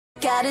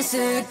Got us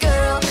a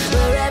girl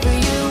wherever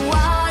you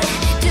are.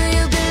 Do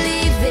you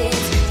believe it?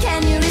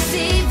 Can you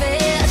receive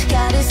it?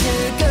 Got us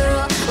a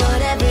girl,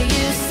 whatever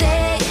you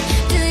say.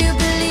 Do you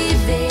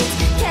believe it?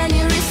 Can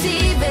you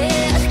receive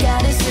it?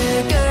 Got us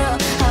a girl,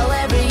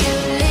 however you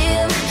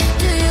live.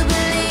 Do you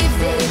believe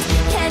it?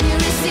 Can you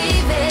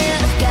receive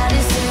it? Got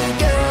us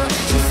a girl,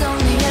 she's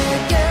only a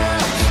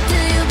girl. Do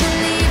you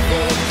believe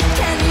it?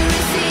 Can you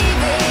receive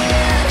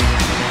it?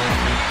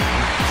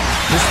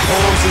 His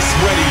palms are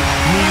sweaty,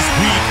 knees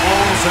weak,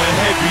 arms are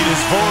heavy.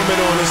 There's vomit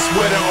on his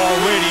sweater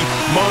already.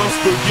 Mom's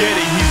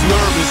spaghetti, he's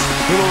nervous,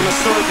 and on the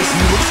surface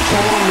he looks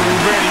calm and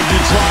ready to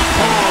drop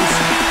bombs.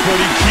 But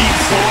he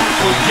keeps on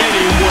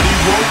forgetting what he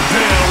wrote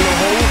down. The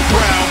whole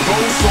crowd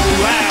goes so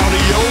loud,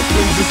 he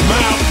opens his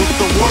mouth, but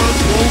the words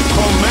won't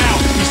come out.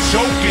 He's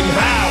choking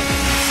how?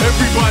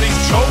 Everybody's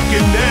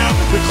choking now,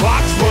 the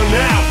clock's run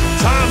out.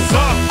 Time's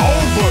up,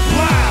 over,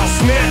 loud.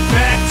 Snap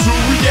back to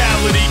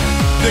reality.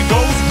 There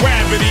goes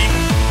gravity,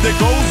 there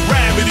goes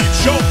gravity,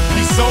 choke.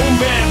 He's so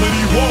mad but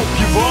he won't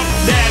give up.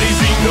 Daddies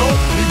he know,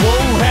 he won't